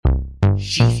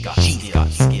She's got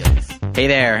skills. Hey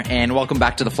there, and welcome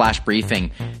back to the Flash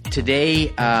Briefing.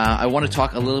 Today, I want to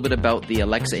talk a little bit about the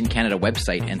Alexa in Canada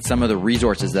website and some of the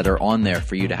resources that are on there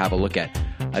for you to have a look at.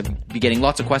 I've been getting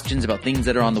lots of questions about things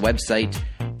that are on the website,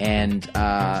 and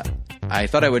I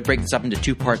thought I would break this up into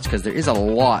two parts because there is a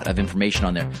lot of information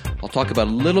on there. I'll talk about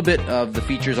a little bit of the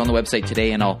features on the website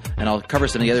today, and I'll cover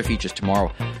some of the other features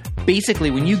tomorrow. Basically,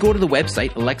 when you go to the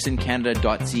website,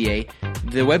 alexaincanada.ca,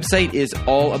 the website is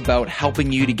all about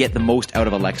helping you to get the most out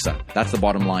of Alexa. That's the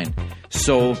bottom line.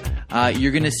 So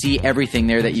you're going to see everything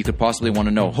there that you could possibly want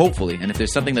to know, hopefully. And if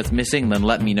there's something that's missing, then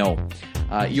let me know.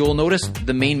 You'll notice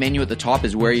the main menu at the top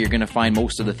is where you're going to find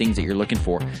most of the things that you're looking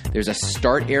for. There's a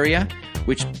start area,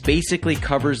 which basically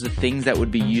covers the things that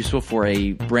would be useful for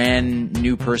a brand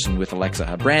new person with Alexa,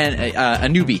 a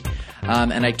newbie.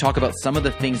 And I talk about some of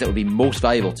the things that would be most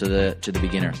valuable to the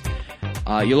beginner.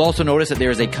 You'll also notice that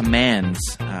there is a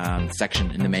commands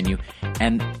section in the menu,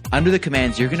 and under the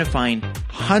commands you're going to find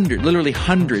literally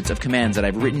hundreds of commands that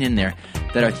I've written in there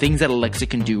that are things that Alexa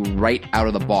can do right out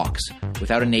of the box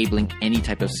without enabling any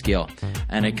type of skill.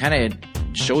 And it kind of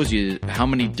shows you how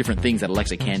many different things that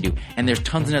Alexa can do. And there's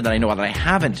tons in there that I know that I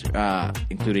haven't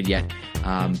included yet,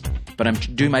 but I'm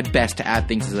doing my best to add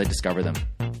things as I discover them.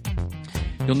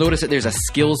 You'll notice that there's a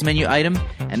skills menu item,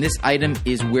 and this item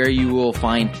is where you will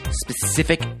find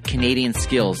specific Canadian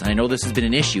skills. And I know this has been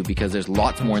an issue because there's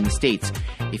lots more in the States.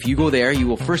 If you go there, you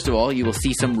will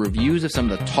see some reviews of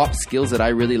some of the top skills that I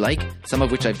really like, some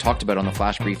of which I've talked about on the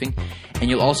Flash Briefing.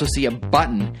 And you'll also see a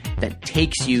button that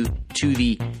takes you to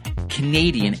the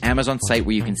Canadian Amazon site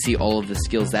where you can see all of the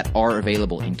skills that are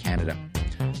available in Canada.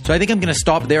 So I think I'm going to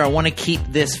stop there. I want to keep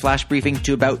this Flash Briefing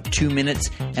to about 2 minutes,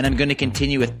 and I'm going to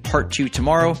continue with part 2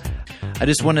 tomorrow. I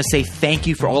just want to say thank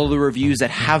you for all of the reviews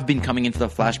that have been coming into the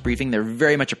Flash Briefing. They're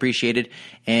very much appreciated,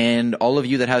 and all of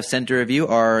you that have sent a review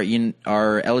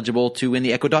are eligible to win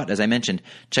the Echo Dot, as I mentioned.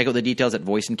 Check out the details at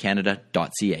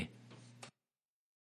voiceincanada.ca.